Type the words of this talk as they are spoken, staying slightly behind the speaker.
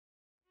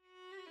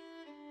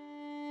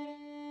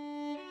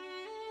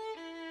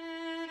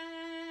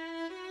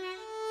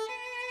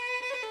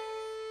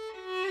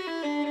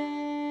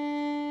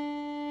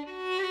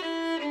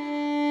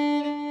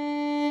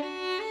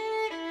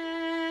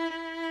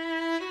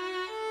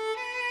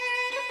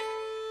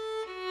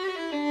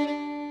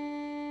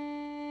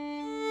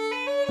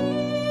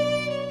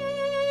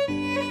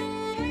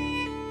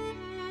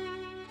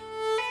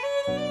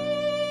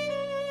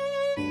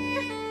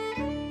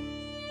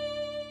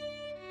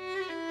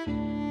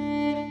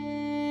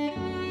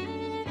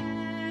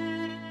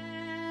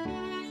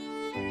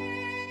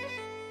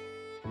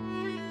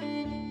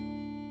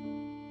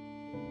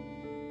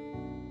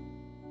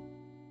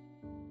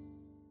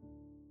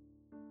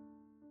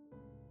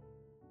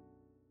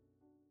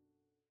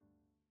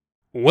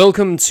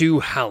Welcome to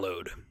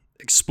Hallowed,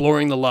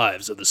 Exploring the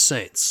Lives of the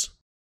Saints,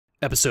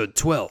 Episode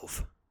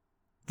 12,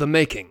 The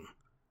Making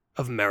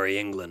of Merry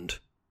England.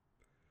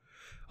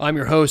 I'm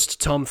your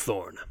host, Tom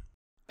Thorne,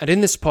 and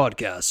in this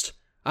podcast,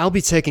 I'll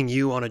be taking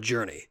you on a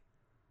journey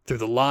through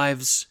the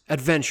lives,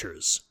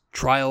 adventures,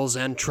 trials,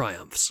 and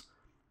triumphs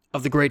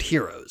of the great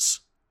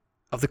heroes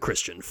of the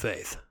Christian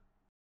faith.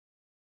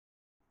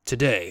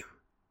 Today,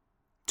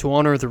 to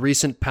honor the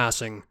recent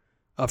passing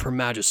of Her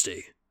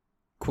Majesty,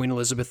 Queen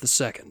Elizabeth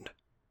II,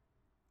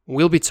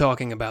 we'll be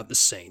talking about the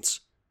saints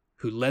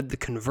who led the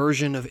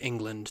conversion of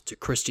England to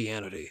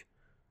Christianity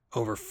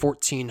over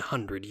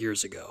 1400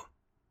 years ago.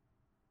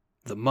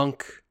 The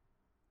monk,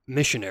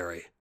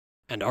 missionary,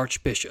 and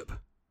archbishop,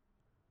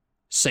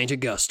 Saint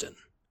Augustine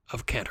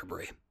of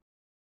Canterbury.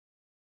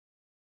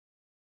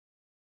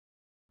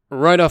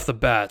 Right off the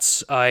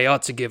bat, I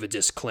ought to give a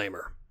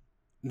disclaimer.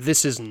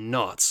 This is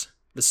not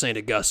the Saint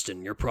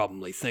Augustine you're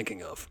probably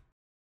thinking of.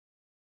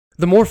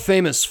 The more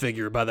famous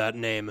figure by that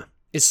name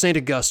is Saint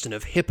Augustine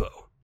of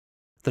Hippo,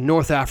 the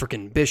North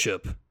African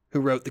bishop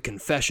who wrote the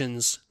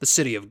Confessions, the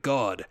City of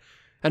God,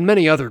 and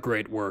many other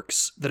great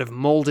works that have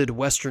molded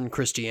Western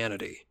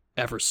Christianity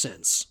ever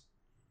since.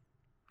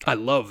 I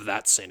love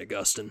that Saint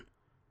Augustine.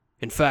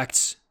 In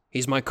fact,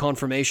 he's my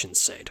confirmation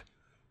saint,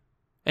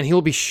 and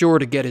he'll be sure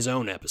to get his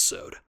own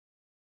episode.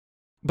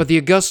 But the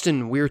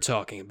Augustine we're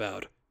talking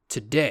about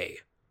today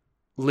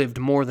lived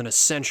more than a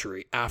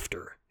century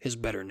after his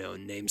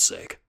better-known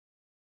namesake.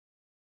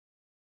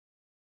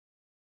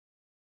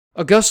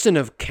 Augustine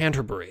of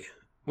Canterbury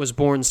was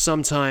born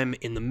sometime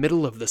in the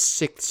middle of the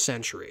 6th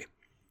century,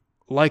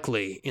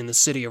 likely in the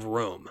city of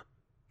Rome,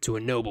 to a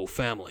noble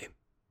family.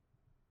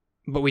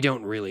 But we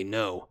don't really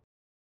know.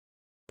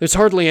 There's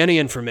hardly any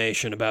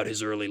information about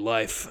his early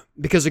life,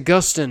 because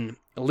Augustine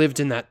lived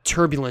in that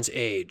turbulent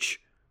age,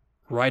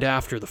 right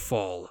after the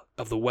fall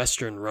of the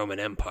Western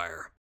Roman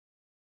Empire.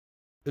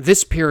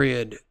 This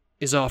period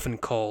is often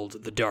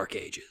called the Dark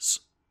Ages.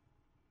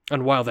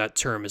 And while that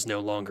term is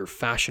no longer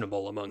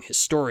fashionable among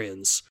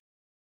historians,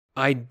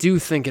 I do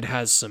think it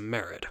has some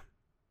merit.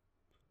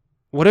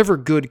 Whatever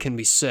good can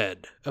be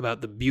said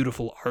about the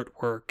beautiful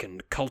artwork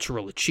and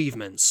cultural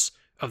achievements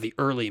of the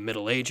early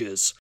Middle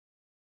Ages,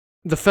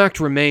 the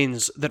fact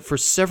remains that for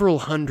several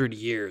hundred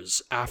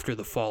years after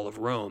the fall of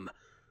Rome,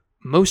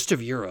 most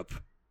of Europe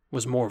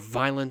was more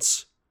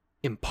violent,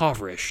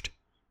 impoverished,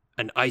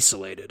 and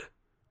isolated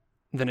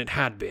than it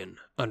had been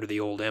under the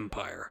Old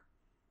Empire.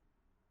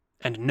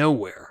 And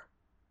nowhere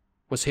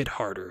was hit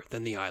harder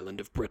than the island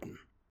of Britain.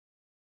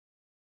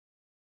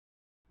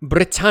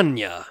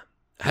 Britannia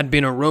had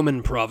been a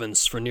Roman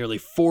province for nearly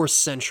 4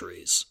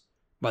 centuries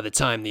by the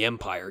time the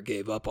empire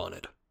gave up on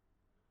it.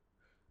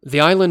 The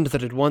island that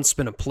had once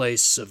been a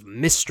place of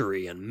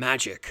mystery and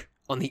magic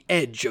on the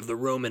edge of the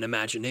Roman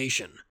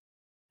imagination,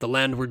 the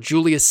land where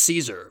Julius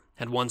Caesar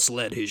had once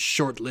led his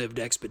short-lived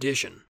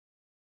expedition,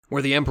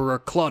 where the Emperor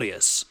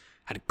Claudius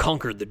had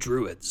conquered the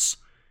Druids,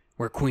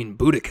 where Queen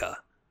Boudica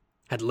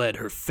had led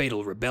her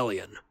fatal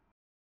rebellion.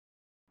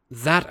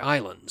 That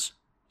island,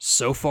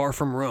 so far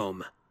from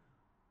Rome,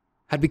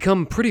 had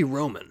become pretty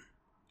Roman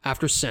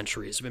after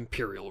centuries of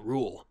imperial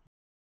rule.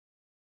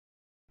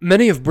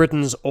 Many of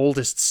Britain's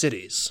oldest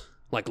cities,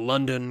 like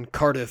London,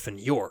 Cardiff, and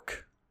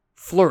York,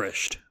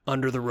 flourished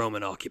under the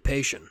Roman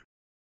occupation.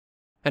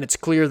 And it's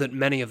clear that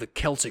many of the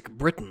Celtic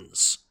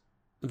Britons,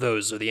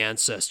 those are the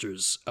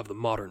ancestors of the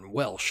modern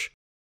Welsh,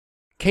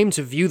 came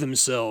to view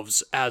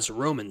themselves as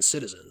Roman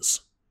citizens.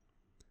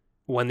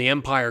 When the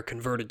empire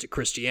converted to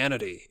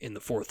Christianity in the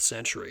 4th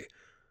century,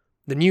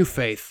 the new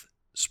faith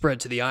spread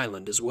to the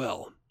island as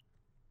well.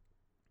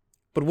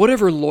 But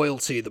whatever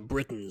loyalty the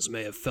Britons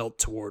may have felt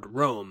toward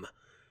Rome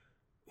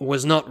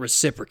was not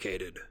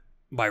reciprocated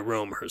by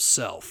Rome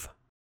herself.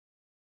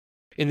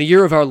 In the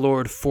year of our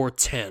Lord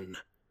 410,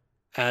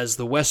 as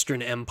the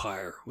Western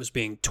Empire was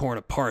being torn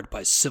apart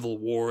by civil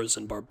wars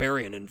and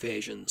barbarian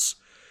invasions,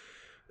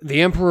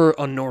 the Emperor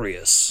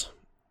Honorius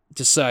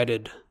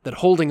decided that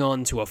holding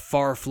on to a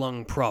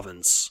far-flung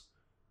province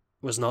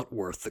was not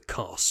worth the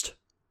cost.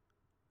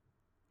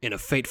 In a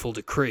fateful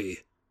decree,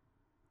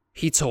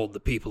 he told the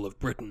people of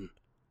Britain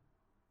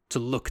to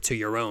look to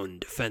your own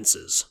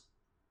defenses.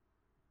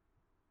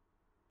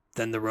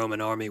 Then the Roman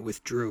army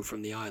withdrew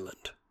from the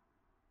island,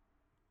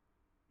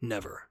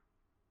 never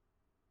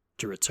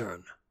to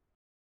return.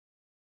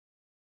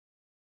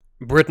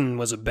 Britain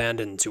was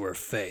abandoned to her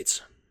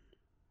fate,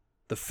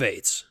 the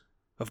fate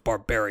of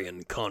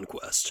barbarian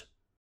conquest.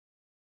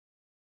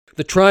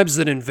 The tribes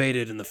that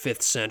invaded in the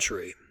 5th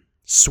century,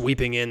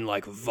 sweeping in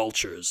like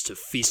vultures to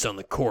feast on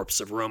the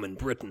corpse of Roman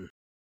Britain,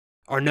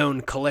 are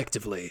known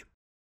collectively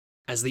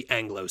as the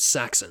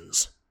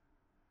Anglo-Saxons.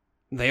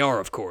 They are,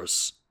 of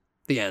course,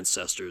 the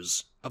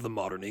ancestors of the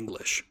modern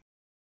English.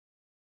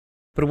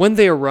 But when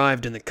they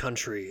arrived in the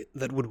country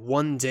that would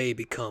one day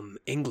become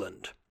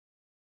England,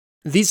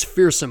 these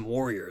fearsome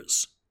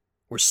warriors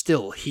were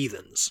still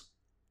heathens.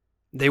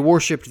 They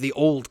worshipped the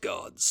old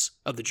gods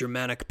of the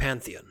Germanic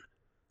pantheon,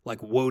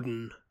 like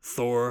Woden,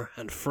 Thor,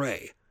 and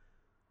Frey,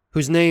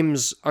 whose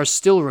names are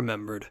still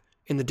remembered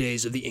in the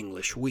days of the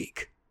English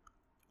week: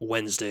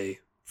 Wednesday,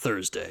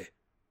 Thursday,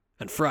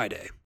 and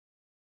Friday.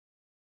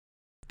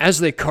 As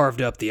they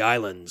carved up the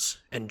islands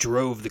and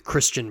drove the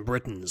Christian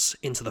Britons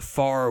into the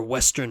far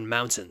western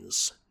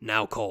mountains,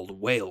 now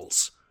called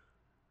Wales,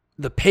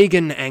 the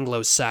pagan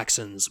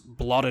Anglo-Saxons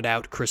blotted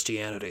out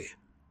Christianity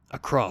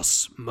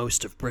across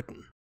most of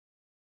Britain.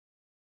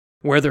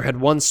 Where there had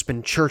once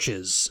been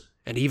churches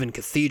and even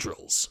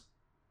cathedrals,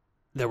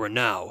 there were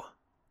now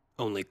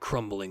only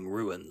crumbling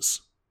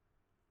ruins.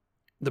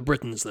 The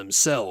Britons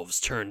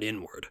themselves turned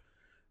inward,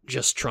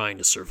 just trying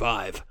to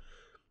survive,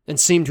 and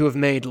seemed to have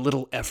made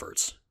little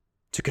effort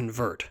to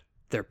convert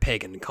their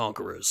pagan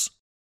conquerors.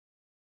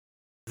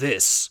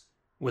 This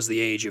was the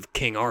age of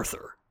King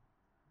Arthur,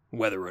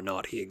 whether or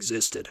not he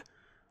existed.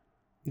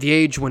 The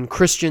age when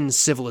Christian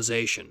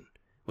civilization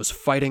was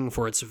fighting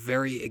for its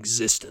very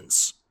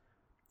existence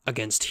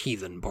against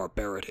heathen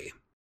barbarity.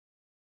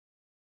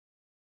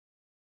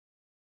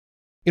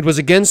 It was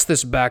against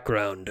this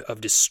background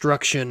of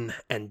destruction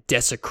and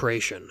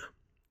desecration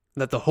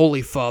that the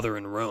Holy Father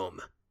in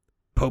Rome,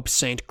 Pope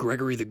Saint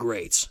Gregory the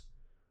Great,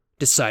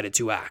 decided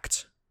to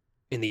act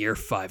in the year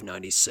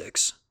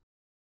 596.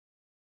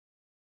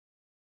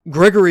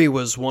 Gregory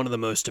was one of the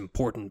most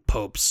important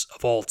popes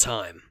of all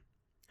time,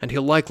 and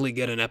he'll likely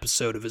get an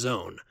episode of his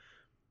own,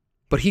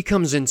 but he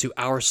comes into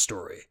our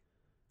story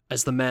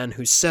as the man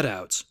who set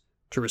out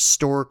to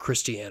restore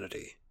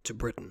Christianity to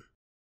Britain.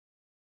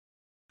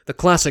 The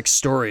classic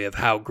story of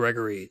how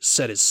Gregory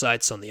set his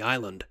sights on the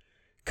island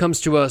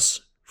comes to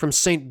us from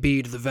St.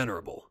 Bede the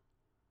Venerable,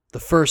 the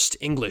first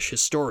English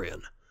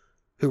historian,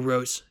 who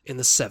wrote in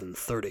the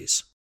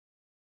 730s.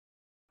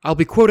 I'll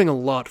be quoting a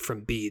lot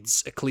from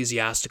Bede's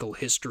ecclesiastical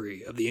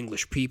history of the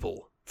English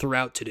people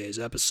throughout today's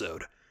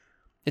episode.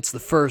 It's the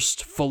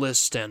first,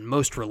 fullest, and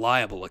most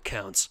reliable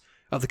account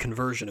of the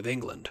conversion of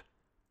England,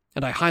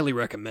 and I highly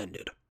recommend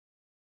it.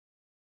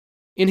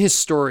 In his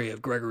story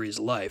of Gregory's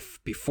life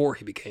before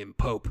he became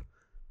pope,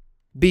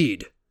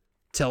 Bede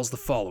tells the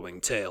following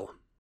tale.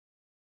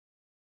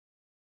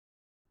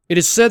 It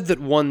is said that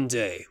one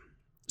day,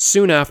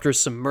 soon after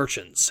some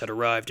merchants had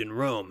arrived in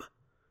Rome,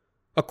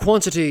 a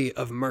quantity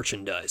of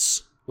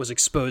merchandise was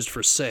exposed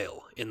for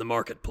sale in the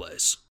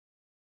marketplace.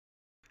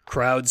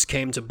 Crowds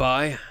came to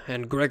buy,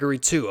 and Gregory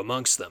too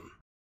amongst them.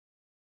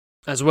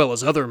 As well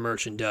as other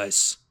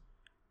merchandise,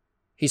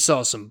 he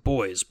saw some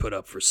boys put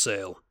up for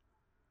sale,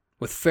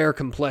 with fair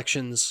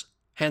complexions,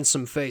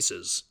 handsome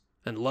faces,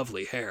 and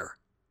lovely hair.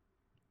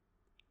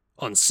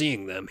 On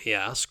seeing them, he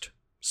asked,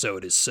 so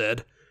it is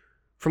said,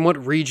 from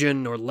what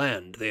region or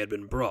land they had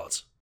been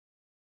brought.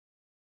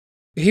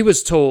 He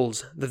was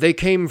told that they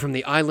came from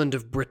the island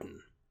of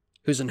Britain,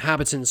 whose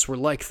inhabitants were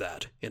like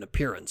that in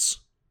appearance.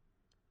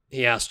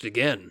 He asked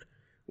again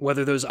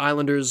whether those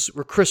islanders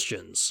were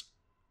Christians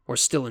or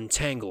still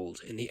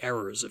entangled in the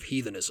errors of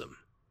heathenism.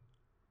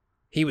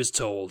 He was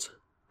told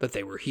that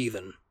they were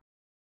heathen.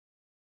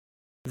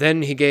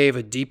 Then he gave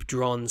a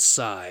deep-drawn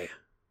sigh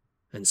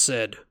and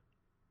said,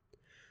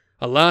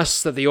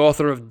 "Alas, that the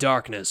author of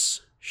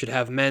darkness should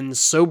have men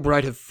so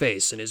bright of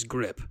face in his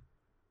grip,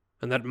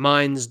 and that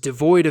minds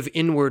devoid of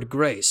inward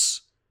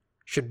grace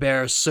should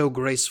bear so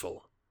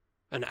graceful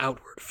an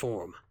outward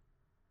form."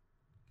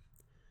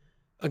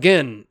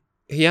 Again,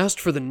 he asked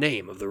for the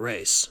name of the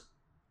race.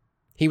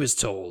 He was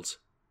told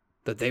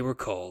that they were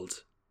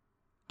called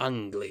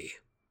Angli.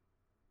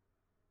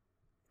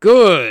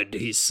 "Good,"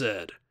 he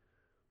said.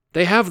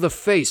 "They have the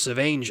face of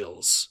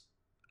angels,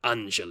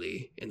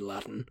 angeli in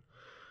Latin,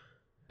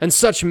 and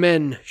such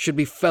men should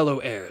be fellow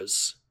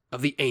heirs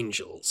of the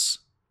angels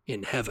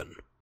in heaven."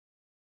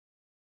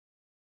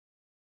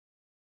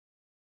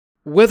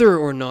 Whether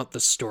or not the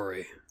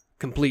story,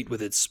 complete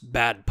with its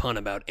bad pun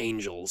about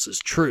angels, is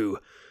true,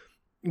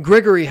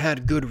 Gregory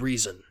had good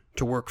reason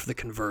to work for the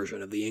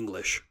conversion of the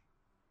English.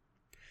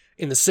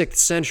 In the 6th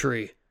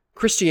century,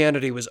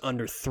 Christianity was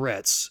under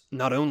threats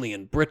not only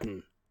in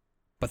Britain,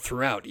 but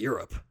throughout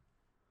Europe.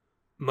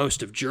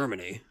 Most of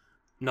Germany,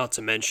 not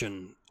to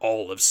mention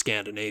all of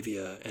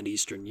Scandinavia and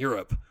Eastern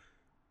Europe,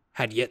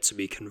 had yet to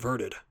be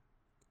converted.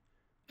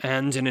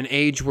 And in an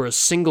age where a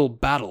single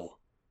battle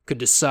could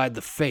decide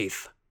the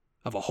faith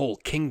of a whole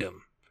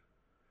kingdom,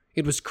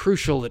 it was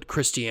crucial that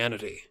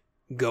Christianity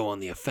go on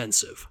the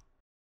offensive.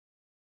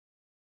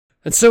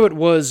 And so it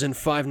was in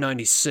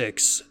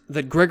 596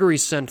 that Gregory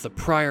sent the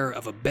prior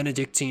of a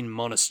Benedictine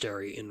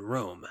monastery in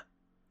Rome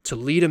to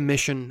lead a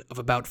mission of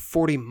about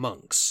 40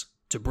 monks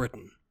to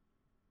Britain.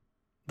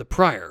 The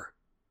prior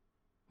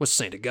was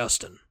St.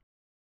 Augustine.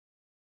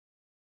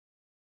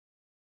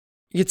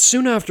 Yet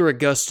soon after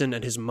Augustine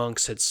and his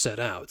monks had set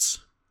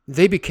out,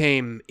 they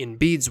became, in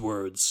Bede's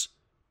words,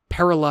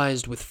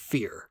 paralyzed with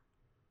fear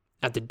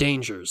at the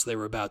dangers they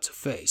were about to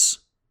face.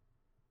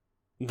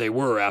 They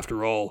were,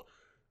 after all,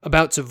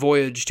 about to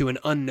voyage to an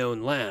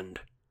unknown land,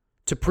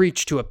 to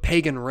preach to a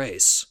pagan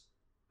race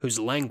whose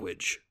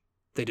language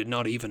they did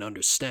not even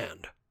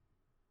understand.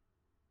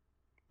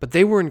 But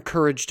they were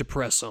encouraged to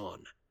press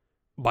on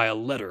by a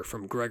letter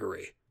from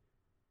Gregory,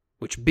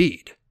 which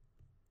Bede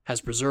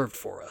has preserved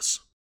for us.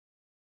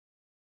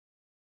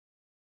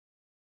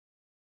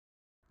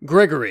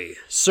 Gregory,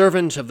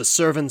 servant of the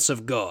servants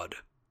of God,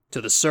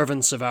 to the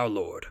servants of our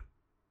Lord.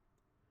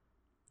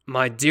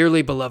 My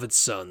dearly beloved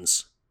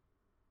sons,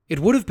 it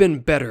would have been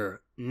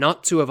better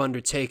not to have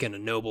undertaken a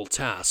noble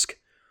task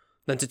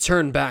than to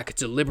turn back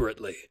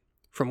deliberately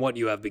from what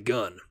you have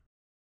begun.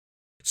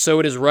 So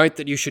it is right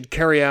that you should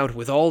carry out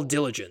with all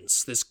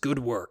diligence this good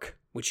work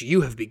which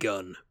you have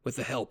begun with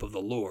the help of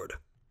the Lord.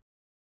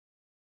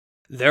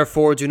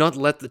 Therefore do not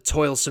let the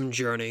toilsome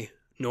journey,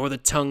 nor the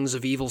tongues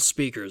of evil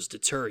speakers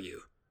deter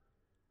you,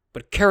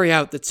 but carry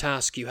out the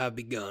task you have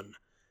begun,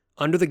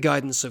 under the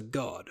guidance of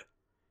God,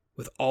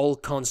 with all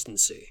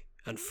constancy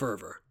and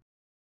fervor.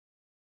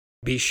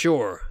 Be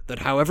sure that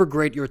however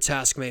great your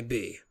task may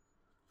be,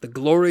 the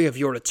glory of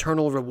your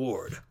eternal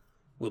reward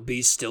will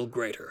be still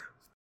greater.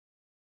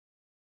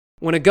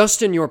 When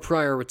Augustine your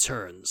prior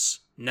returns,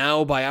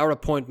 now by our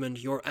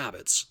appointment your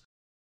abbots,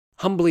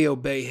 humbly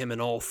obey him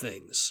in all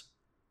things,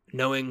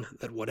 knowing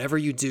that whatever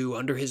you do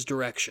under his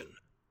direction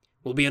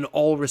will be in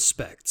all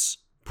respects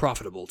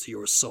profitable to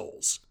your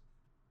souls.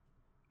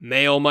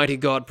 May Almighty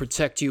God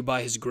protect you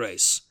by his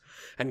grace,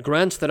 and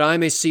grant that I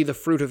may see the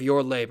fruit of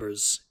your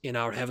labors in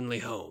our heavenly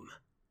home.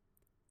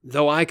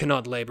 Though I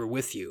cannot labor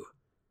with you,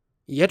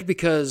 yet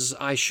because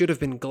I should have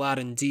been glad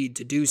indeed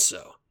to do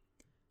so,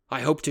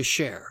 I hope to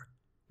share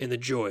in the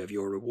joy of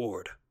your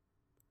reward.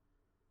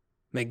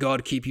 May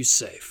God keep you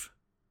safe,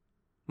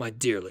 my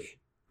dearly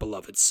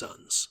beloved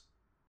sons.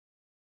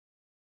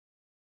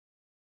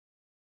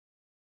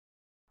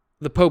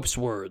 The Pope's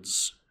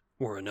words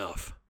were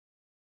enough.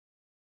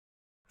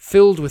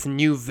 Filled with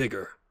new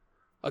vigor,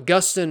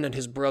 Augustine and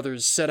his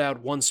brothers set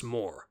out once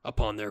more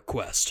upon their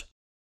quest.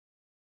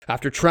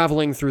 After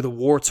traveling through the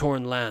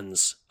war-torn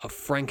lands of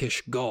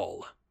Frankish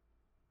Gaul,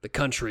 the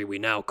country we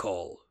now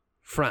call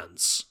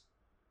France,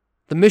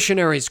 the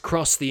missionaries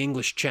crossed the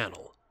English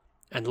Channel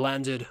and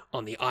landed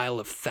on the Isle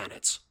of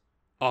Thanet,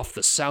 off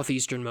the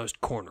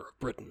southeasternmost corner of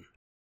Britain.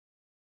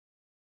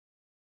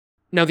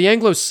 Now, the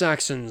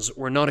Anglo-Saxons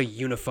were not a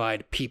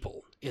unified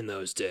people in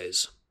those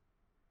days.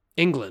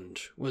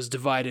 England was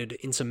divided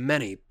into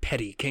many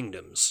petty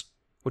kingdoms,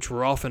 which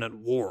were often at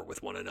war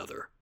with one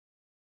another.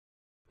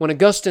 When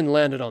Augustine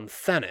landed on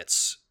Thanet,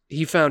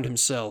 he found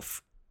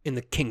himself in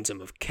the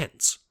Kingdom of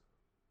Kent,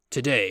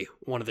 today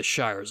one of the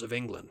shires of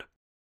England.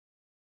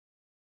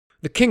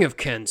 The King of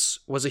Kent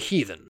was a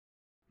heathen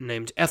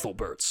named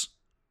Ethelbert,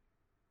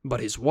 but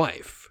his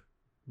wife,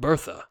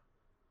 Bertha,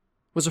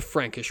 was a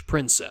Frankish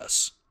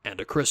princess and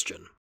a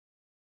Christian.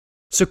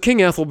 So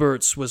King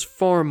Ethelbert was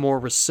far more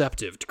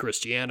receptive to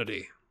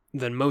Christianity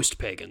than most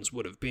pagans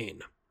would have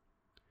been.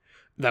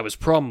 That was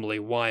probably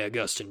why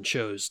Augustine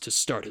chose to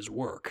start his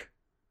work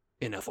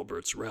in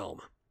Ethelbert's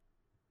realm.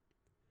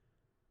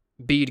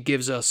 Bede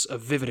gives us a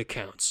vivid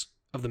account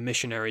of the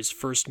missionaries'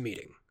 first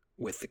meeting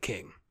with the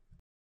king.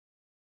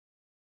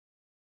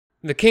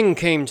 The king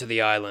came to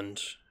the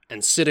island,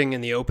 and sitting in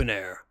the open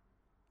air,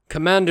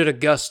 commanded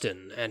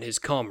Augustine and his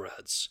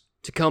comrades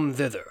to come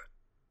thither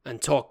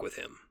and talk with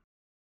him.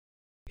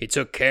 He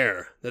took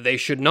care that they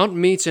should not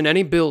meet in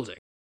any building,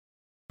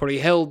 for he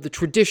held the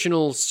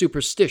traditional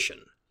superstition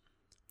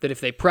that if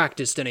they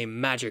practiced any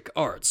magic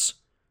arts,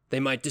 they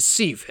might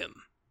deceive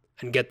him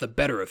and get the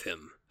better of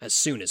him as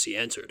soon as he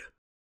entered.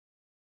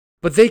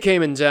 But they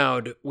came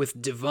endowed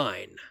with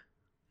divine,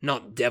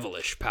 not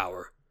devilish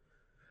power,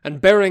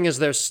 and bearing as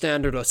their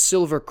standard a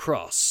silver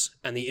cross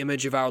and the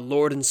image of our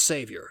Lord and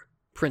Savior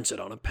printed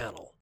on a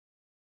panel.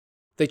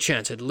 They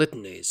chanted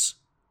litanies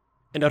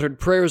and uttered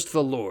prayers to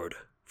the Lord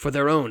for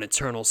their own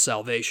eternal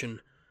salvation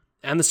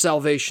and the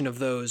salvation of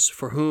those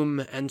for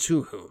whom and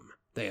to whom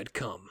they had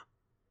come.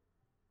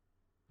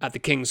 At the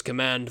king's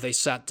command, they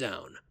sat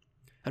down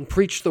and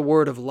preached the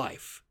word of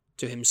life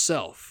to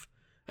himself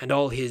and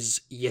all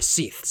his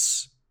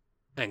yesiths,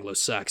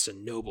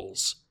 Anglo-Saxon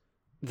nobles,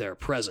 there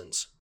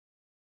present.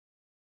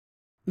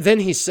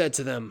 Then he said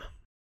to them,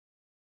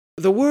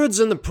 "The words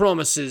and the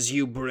promises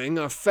you bring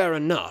are fair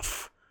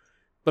enough,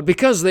 but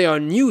because they are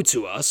new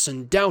to us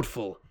and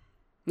doubtful,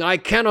 I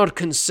cannot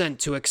consent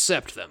to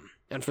accept them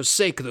and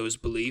forsake those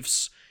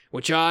beliefs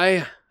which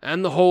I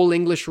and the whole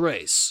English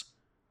race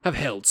have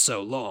held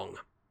so long.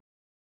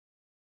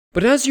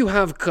 But as you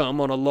have come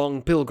on a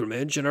long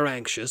pilgrimage and are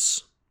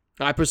anxious,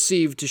 I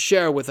perceive, to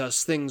share with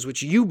us things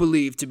which you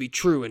believe to be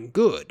true and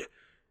good.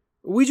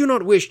 We do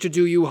not wish to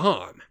do you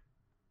harm.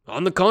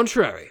 On the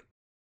contrary,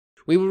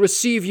 we will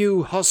receive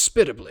you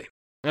hospitably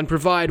and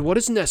provide what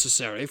is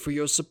necessary for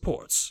your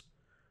supports.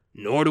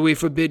 Nor do we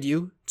forbid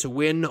you to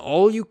win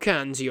all you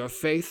can to your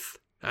faith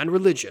and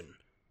religion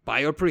by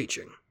your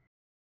preaching."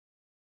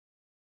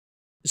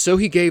 So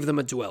he gave them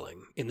a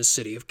dwelling in the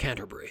city of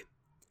Canterbury,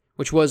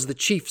 which was the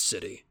chief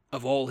city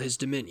of all his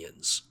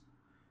dominions,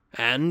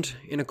 and,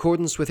 in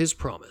accordance with his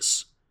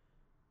promise,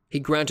 he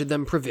granted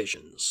them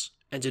provisions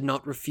and did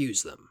not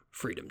refuse them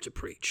freedom to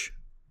preach.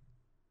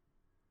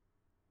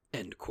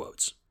 End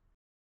quotes.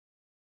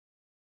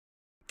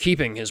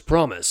 Keeping his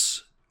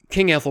promise,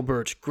 King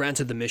Ethelbert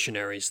granted the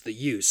missionaries the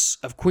use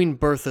of Queen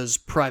Bertha's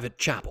private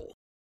chapel,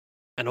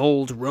 an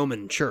old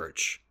Roman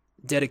church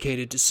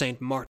dedicated to St.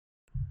 Martin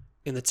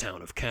in the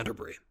town of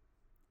Canterbury.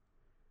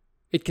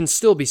 It can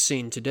still be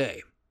seen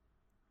today.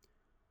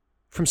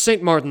 From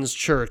St. Martin's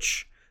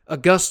Church,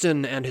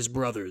 Augustine and his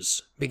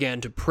brothers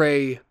began to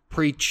pray,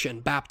 preach,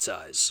 and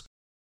baptize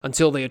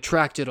until they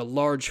attracted a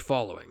large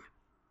following,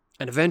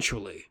 and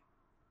eventually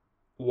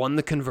won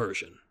the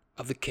conversion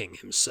of the king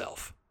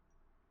himself.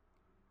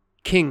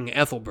 King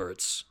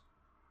Ethelberts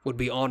would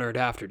be honored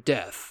after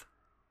death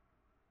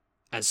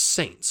as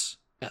Saint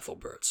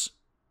Ethelberts,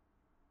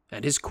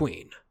 and his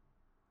queen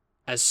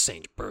as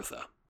Saint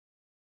Bertha.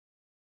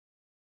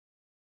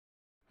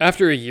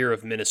 After a year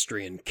of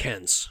ministry in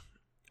Kent,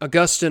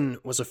 Augustine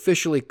was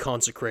officially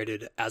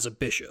consecrated as a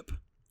bishop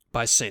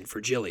by Saint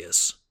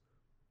Virgilius,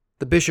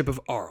 the Bishop of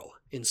Arles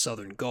in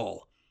southern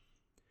Gaul,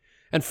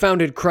 and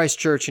founded Christ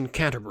Church in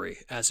Canterbury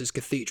as his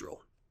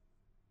cathedral,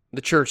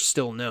 the church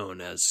still known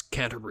as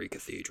Canterbury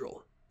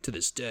Cathedral to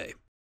this day.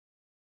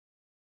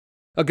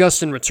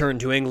 Augustine returned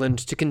to England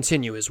to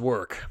continue his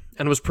work,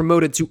 and was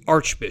promoted to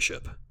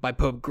archbishop by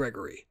Pope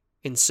Gregory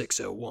in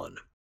 601.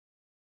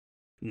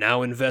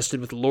 Now invested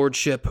with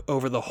lordship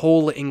over the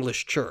whole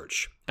English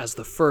Church as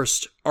the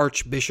first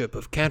Archbishop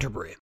of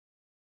Canterbury,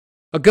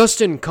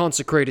 Augustine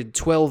consecrated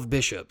 12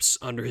 bishops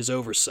under his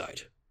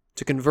oversight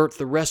to convert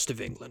the rest of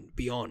England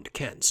beyond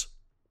Kent.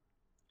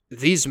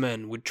 These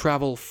men would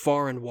travel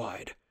far and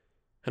wide,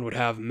 and would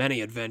have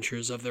many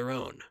adventures of their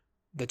own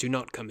that do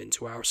not come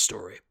into our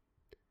story.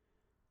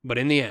 But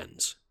in the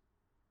end,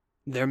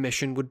 their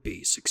mission would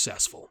be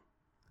successful.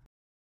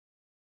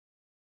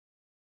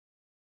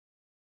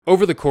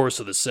 Over the course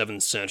of the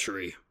 7th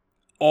century,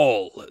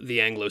 all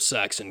the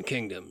Anglo-Saxon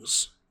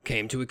kingdoms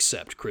came to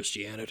accept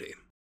Christianity.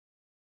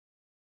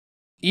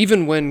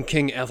 Even when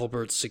King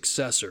Ethelbert's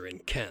successor in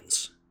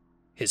Kent,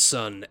 his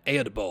son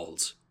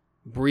Eadbald,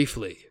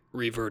 briefly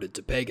reverted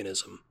to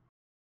paganism,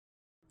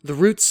 the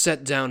roots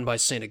set down by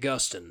St.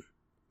 Augustine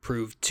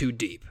proved too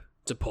deep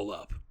to pull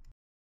up.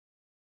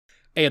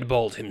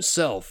 Eadbald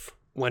himself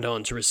went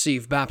on to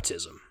receive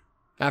baptism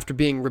after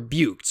being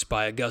rebuked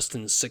by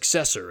Augustine's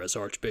successor as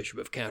Archbishop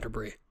of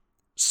Canterbury,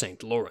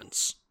 St.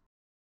 Lawrence.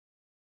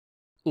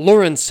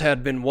 Lawrence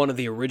had been one of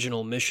the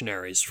original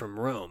missionaries from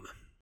Rome,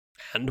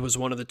 and was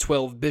one of the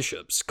 12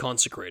 bishops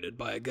consecrated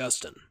by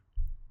Augustine.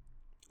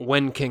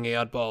 When King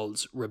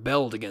Eadbald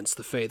rebelled against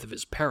the faith of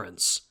his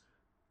parents,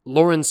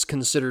 Lawrence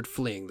considered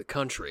fleeing the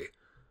country.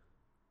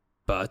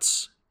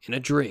 But, in a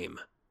dream,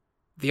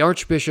 the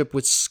archbishop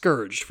was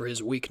scourged for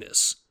his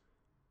weakness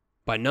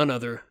by none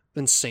other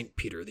than St.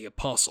 Peter the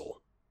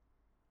Apostle,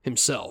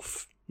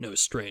 himself no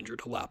stranger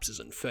to lapses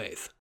in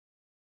faith.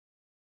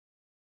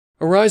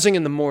 Arising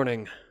in the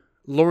morning,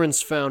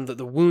 Lawrence found that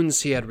the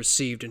wounds he had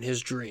received in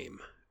his dream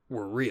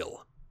were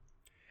real,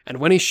 and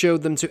when he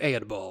showed them to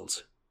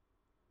Eadbald,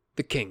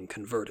 the king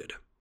converted.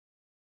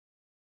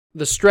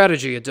 The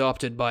strategy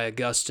adopted by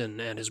Augustine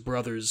and his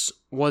brothers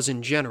was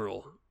in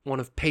general one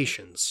of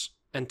patience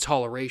and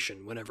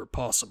toleration whenever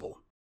possible.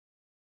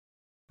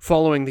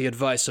 Following the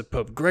advice of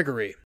Pope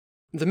Gregory,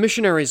 the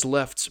missionaries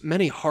left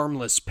many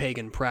harmless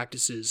pagan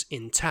practices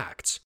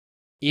intact,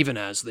 even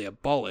as they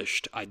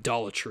abolished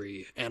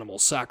idolatry, animal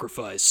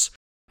sacrifice,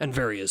 and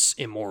various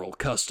immoral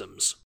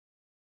customs.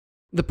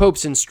 The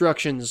Pope's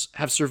instructions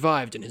have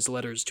survived in his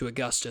letters to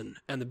Augustine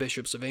and the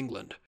bishops of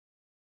England,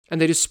 and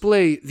they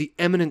display the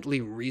eminently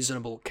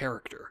reasonable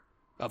character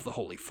of the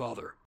Holy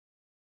Father.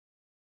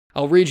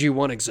 I'll read you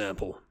one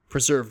example,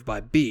 preserved by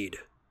Bede,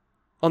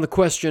 on the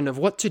question of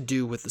what to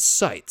do with the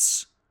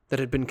sites that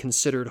had been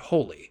considered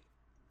holy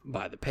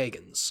by the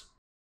pagans.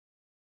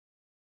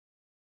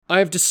 I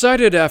have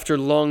decided after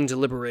long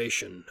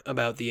deliberation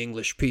about the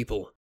English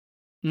people,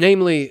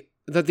 namely,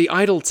 that the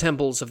idol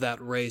temples of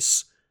that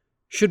race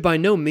should by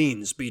no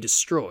means be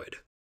destroyed,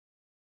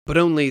 but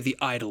only the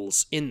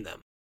idols in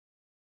them.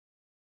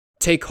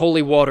 Take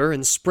holy water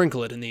and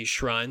sprinkle it in these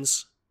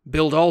shrines,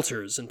 build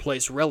altars and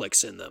place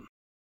relics in them.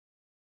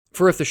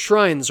 For if the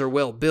shrines are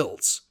well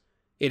built,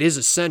 it is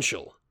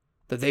essential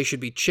that they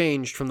should be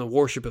changed from the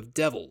worship of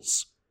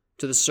devils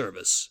to the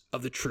service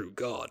of the true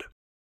God.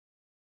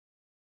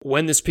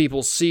 When this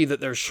people see that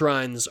their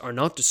shrines are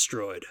not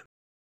destroyed,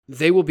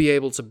 they will be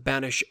able to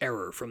banish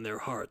error from their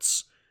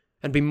hearts,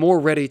 and be more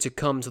ready to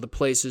come to the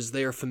places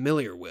they are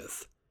familiar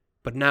with,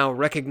 but now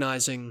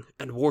recognizing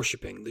and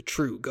worshipping the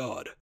true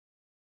God.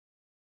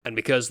 And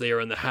because they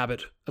are in the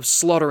habit of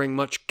slaughtering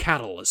much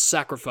cattle as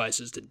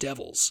sacrifices to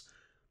devils,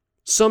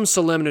 some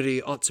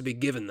solemnity ought to be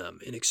given them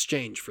in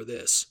exchange for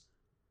this.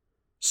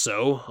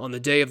 So, on the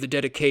day of the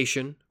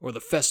dedication, or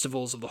the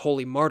festivals of the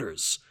holy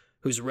martyrs,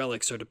 whose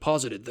relics are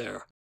deposited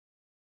there,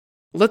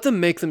 let them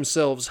make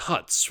themselves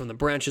huts from the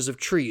branches of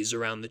trees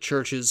around the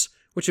churches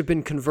which have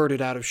been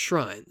converted out of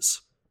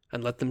shrines,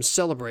 and let them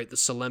celebrate the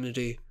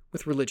solemnity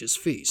with religious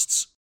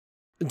feasts.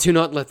 Do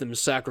not let them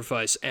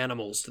sacrifice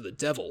animals to the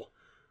devil,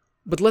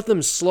 but let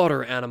them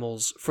slaughter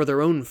animals for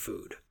their own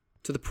food,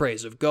 to the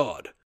praise of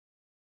God,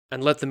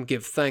 and let them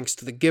give thanks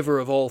to the giver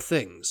of all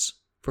things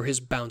for his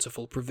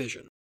bountiful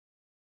provision.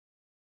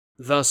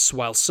 Thus,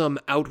 while some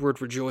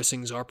outward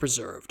rejoicings are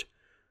preserved,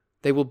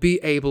 they will be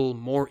able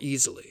more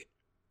easily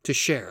to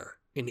share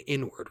in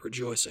inward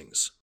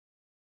rejoicings.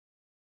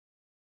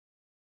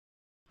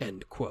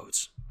 End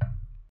quotes.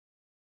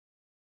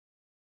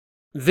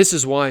 This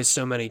is why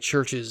so many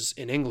churches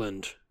in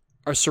England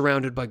are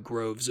surrounded by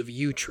groves of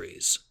yew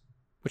trees,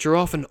 which are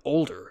often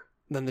older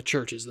than the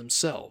churches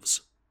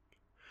themselves.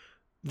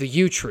 The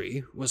yew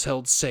tree was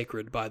held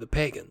sacred by the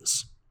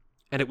pagans,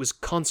 and it was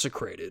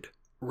consecrated,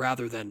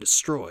 rather than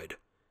destroyed,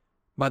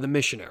 by the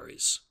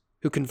missionaries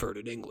who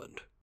converted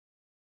England.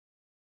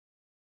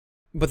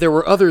 But there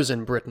were others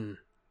in Britain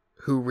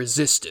who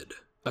resisted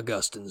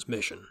Augustine's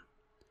mission.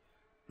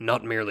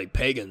 Not merely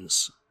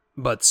pagans,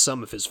 but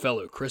some of his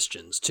fellow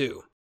Christians,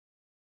 too.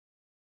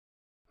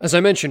 As I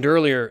mentioned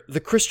earlier,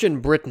 the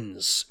Christian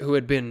Britons who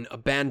had been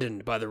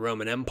abandoned by the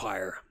Roman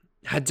Empire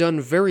had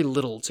done very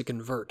little to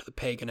convert the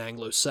pagan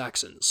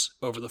Anglo-Saxons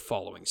over the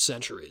following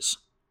centuries.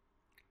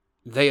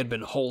 They had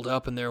been holed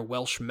up in their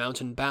Welsh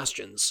mountain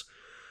bastions,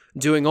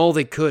 doing all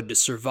they could to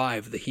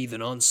survive the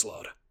heathen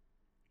onslaught.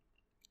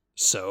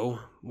 So,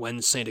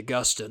 when St.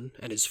 Augustine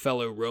and his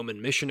fellow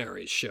Roman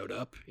missionaries showed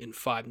up in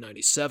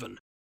 597,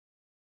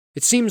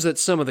 it seems that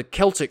some of the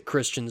Celtic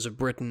Christians of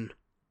Britain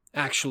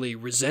actually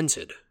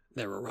resented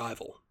their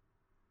arrival.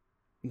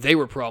 They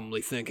were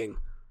probably thinking,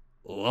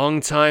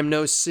 "Long time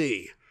no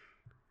see,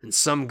 and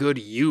some good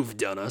you've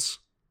done us."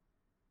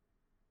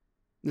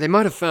 They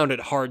might have found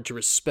it hard to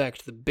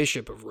respect the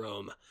Bishop of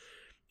Rome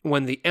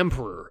when the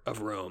Emperor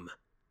of Rome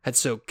had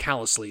so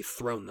callously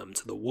thrown them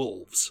to the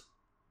wolves.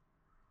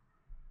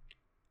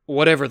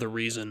 Whatever the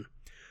reason,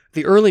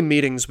 the early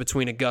meetings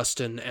between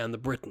Augustine and the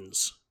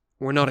Britons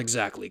were not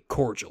exactly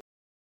cordial.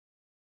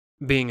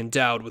 Being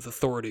endowed with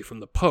authority from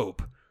the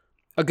Pope,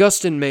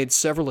 Augustine made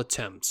several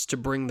attempts to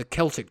bring the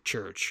Celtic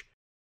Church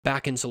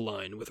back into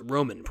line with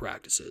Roman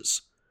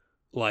practices,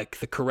 like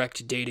the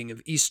correct dating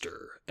of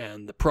Easter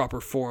and the proper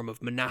form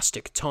of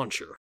monastic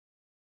tonsure.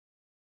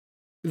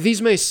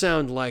 These may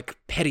sound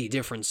like petty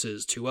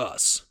differences to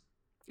us,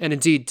 and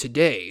indeed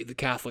today the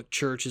Catholic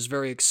Church is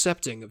very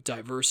accepting of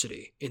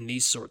diversity in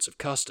these sorts of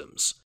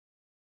customs.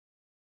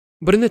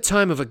 But in the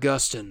time of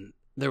Augustine,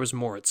 there was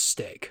more at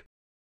stake.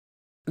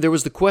 There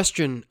was the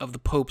question of the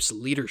Pope's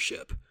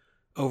leadership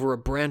over a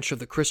branch of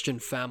the Christian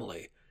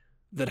family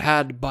that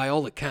had, by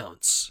all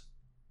accounts,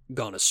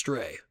 gone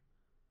astray.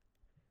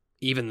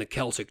 Even the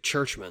Celtic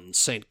churchman,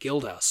 St.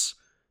 Gildas,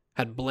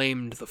 had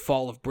blamed the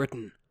fall of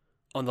Britain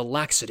on the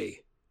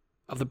laxity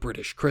of the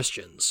British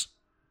Christians.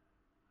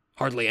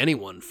 Hardly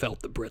anyone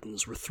felt the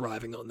Britons were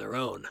thriving on their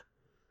own.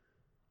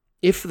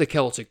 If the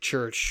Celtic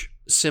Church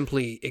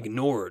simply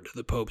ignored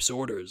the Pope's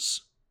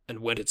orders and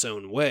went its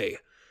own way,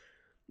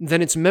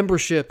 then its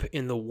membership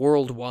in the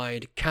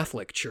worldwide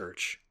Catholic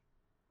Church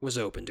was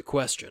open to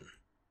question.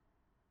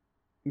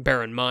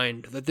 Bear in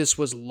mind that this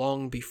was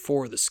long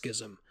before the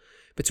schism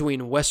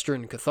between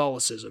Western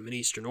Catholicism and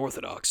Eastern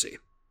Orthodoxy.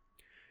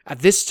 At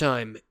this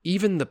time,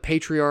 even the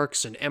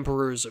patriarchs and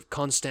emperors of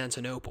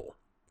Constantinople,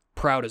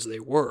 proud as they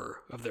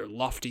were of their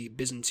lofty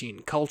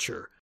Byzantine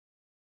culture,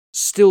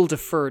 still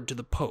deferred to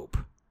the Pope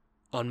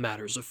on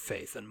matters of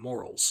faith and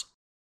morals.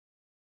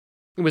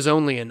 It was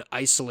only in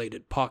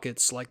isolated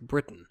pockets like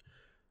Britain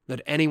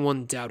that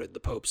anyone doubted the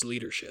Pope's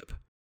leadership.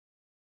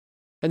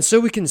 And so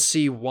we can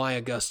see why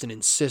Augustine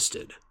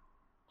insisted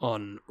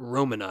on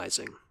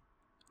Romanizing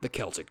the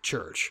Celtic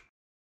Church.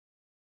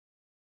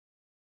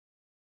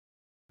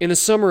 In the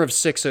summer of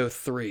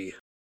 603,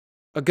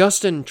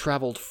 Augustine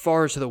traveled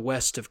far to the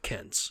west of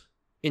Kent,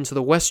 into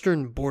the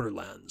western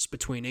borderlands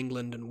between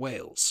England and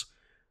Wales,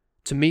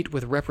 to meet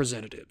with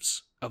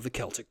representatives of the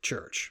Celtic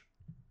Church.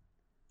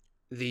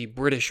 The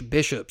British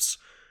bishops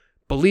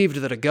believed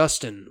that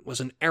Augustine was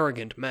an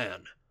arrogant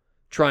man,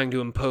 trying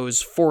to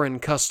impose foreign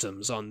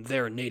customs on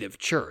their native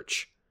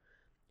church,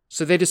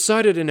 so they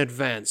decided in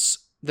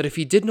advance that if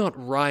he did not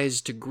rise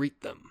to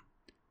greet them,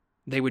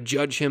 they would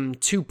judge him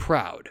too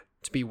proud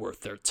to be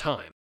worth their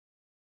time.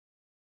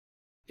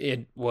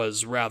 It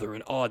was rather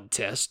an odd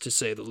test, to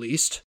say the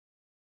least,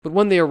 but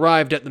when they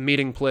arrived at the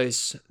meeting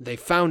place, they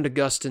found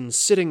Augustine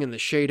sitting in the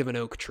shade of an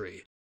oak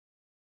tree,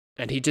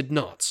 and he did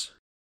not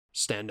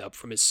stand up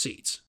from his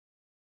seat.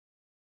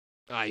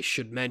 I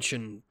should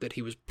mention that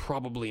he was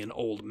probably an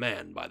old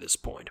man by this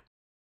point.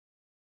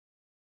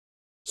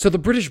 So the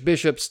British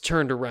bishops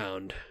turned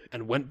around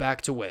and went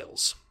back to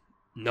Wales,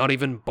 not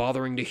even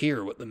bothering to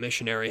hear what the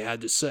missionary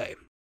had to say.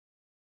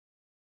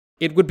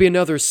 It would be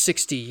another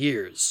 60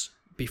 years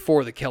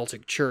before the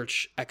Celtic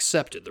Church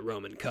accepted the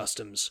Roman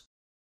customs,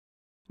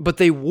 but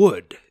they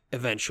would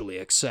eventually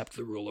accept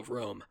the rule of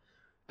Rome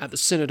at the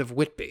Synod of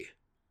Whitby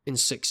in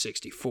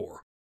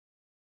 664,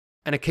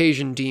 an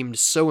occasion deemed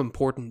so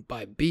important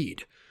by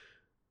Bede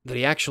that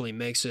he actually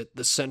makes it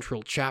the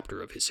central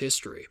chapter of his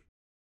history.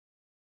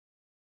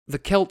 The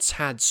Celts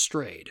had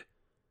strayed,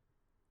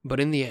 but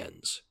in the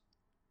end,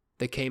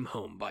 they came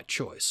home by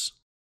choice.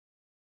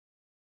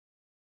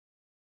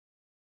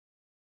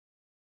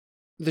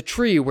 The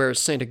tree where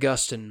St.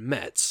 Augustine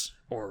met,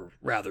 or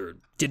rather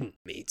didn't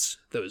meet,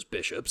 those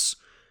bishops,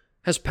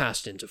 has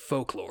passed into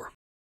folklore.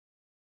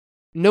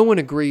 No one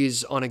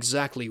agrees on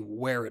exactly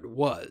where it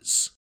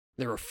was.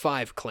 There are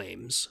 5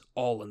 claims,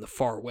 all in the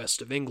far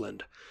west of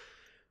England,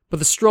 but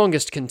the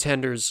strongest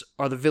contenders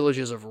are the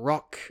villages of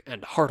Rock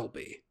and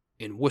Hartleby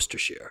in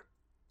Worcestershire.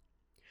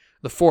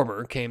 The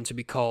former came to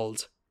be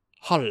called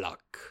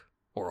Hollach,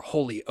 or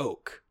Holy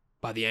Oak,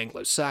 by the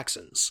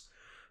Anglo-Saxons,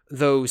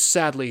 though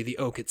sadly the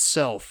oak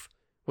itself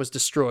was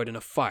destroyed in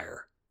a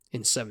fire in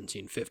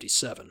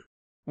 1757,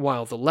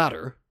 while the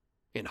latter,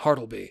 in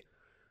Hartleby,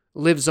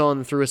 lives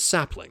on through a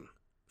sapling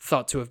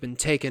thought to have been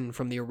taken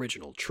from the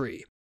original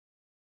tree.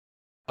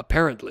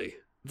 Apparently,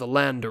 the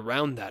land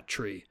around that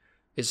tree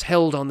is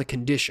held on the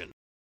condition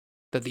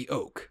that the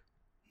oak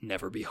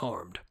never be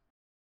harmed.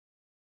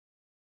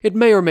 It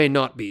may or may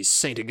not be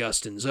St.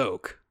 Augustine's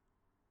oak,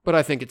 but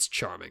I think it's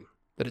charming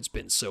that it's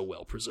been so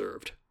well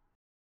preserved.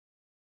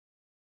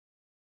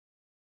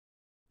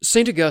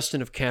 St.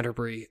 Augustine of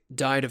Canterbury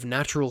died of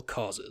natural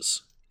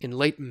causes in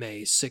late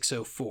May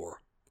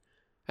 604,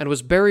 and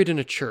was buried in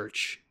a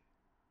church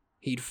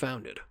he'd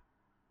founded,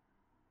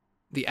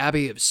 the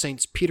Abbey of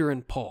Saints Peter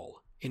and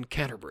Paul in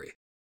Canterbury,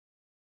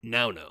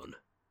 now known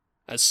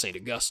as St.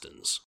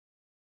 Augustine's.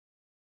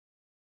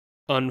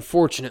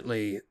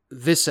 Unfortunately,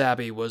 this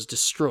abbey was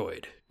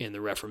destroyed in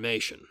the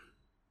Reformation,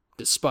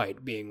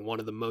 despite being one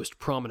of the most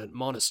prominent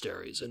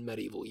monasteries in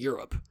medieval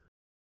Europe.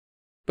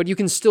 But you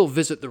can still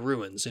visit the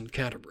ruins in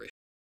Canterbury.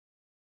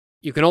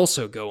 You can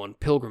also go on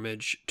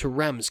pilgrimage to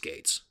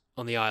Ramsgate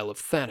on the Isle of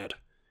Thanet,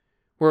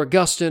 where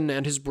Augustine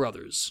and his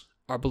brothers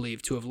are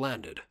believed to have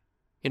landed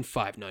in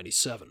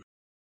 597.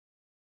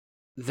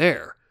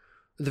 There,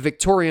 the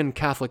Victorian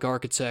Catholic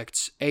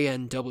architect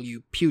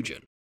A.N.W.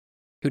 Pugin,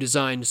 who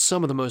designed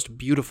some of the most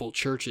beautiful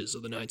churches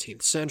of the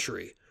 19th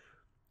century,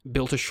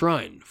 built a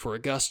shrine for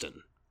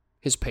Augustine,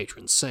 his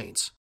patron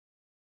saint.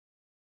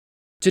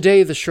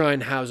 Today the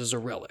shrine houses a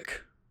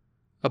relic,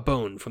 a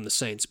bone from the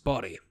saint's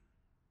body,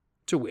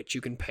 to which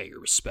you can pay your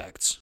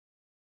respects.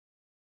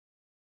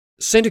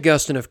 St.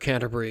 Augustine of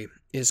Canterbury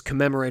is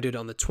commemorated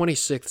on the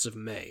 26th of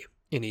May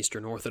in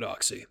Eastern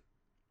Orthodoxy,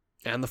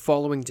 and the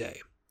following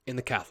day in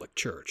the Catholic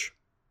Church.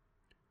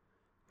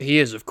 He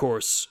is, of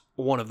course,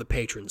 one of the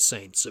patron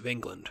saints of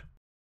England.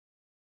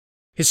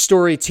 His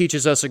story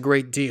teaches us a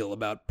great deal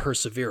about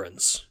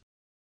perseverance.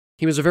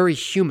 He was a very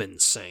human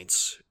saint,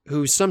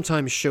 who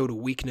sometimes showed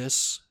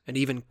weakness and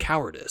even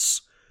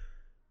cowardice,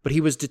 but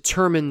he was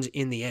determined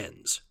in the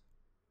end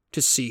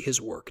to see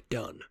his work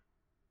done.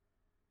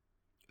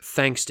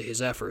 Thanks to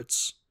his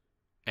efforts,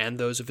 and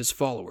those of his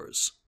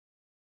followers,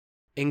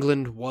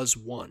 England was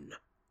won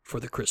for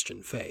the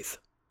Christian faith,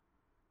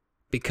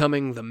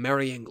 becoming the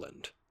Merry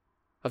England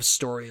of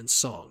story and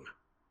song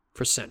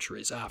for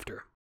centuries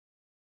after.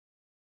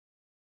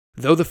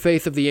 Though the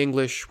faith of the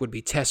English would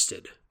be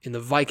tested in the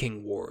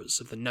Viking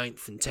Wars of the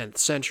 9th and 10th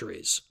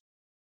centuries,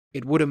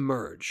 it would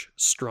emerge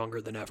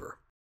stronger than ever.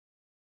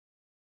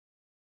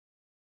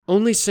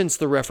 Only since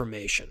the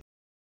Reformation,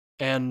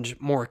 and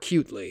more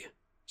acutely,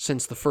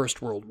 since the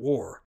First World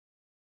War,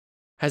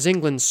 has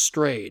England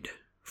strayed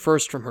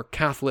first from her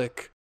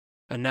Catholic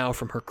and now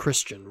from her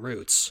Christian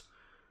roots.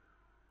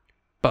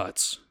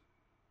 But,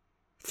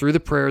 through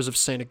the prayers of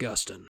St.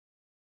 Augustine,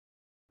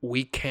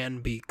 we can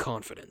be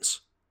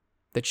confident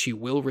that she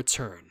will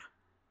return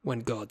when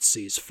God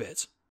sees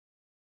fit.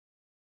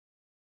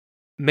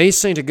 May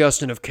St.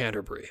 Augustine of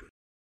Canterbury,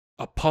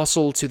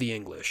 apostle to the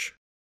English,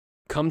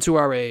 come to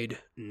our aid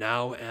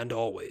now and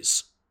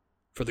always,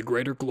 for the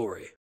greater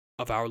glory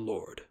of our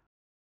Lord,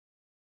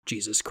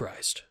 Jesus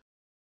Christ.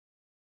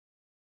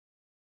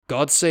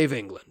 God save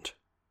England,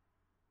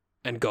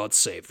 and God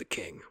save the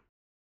King.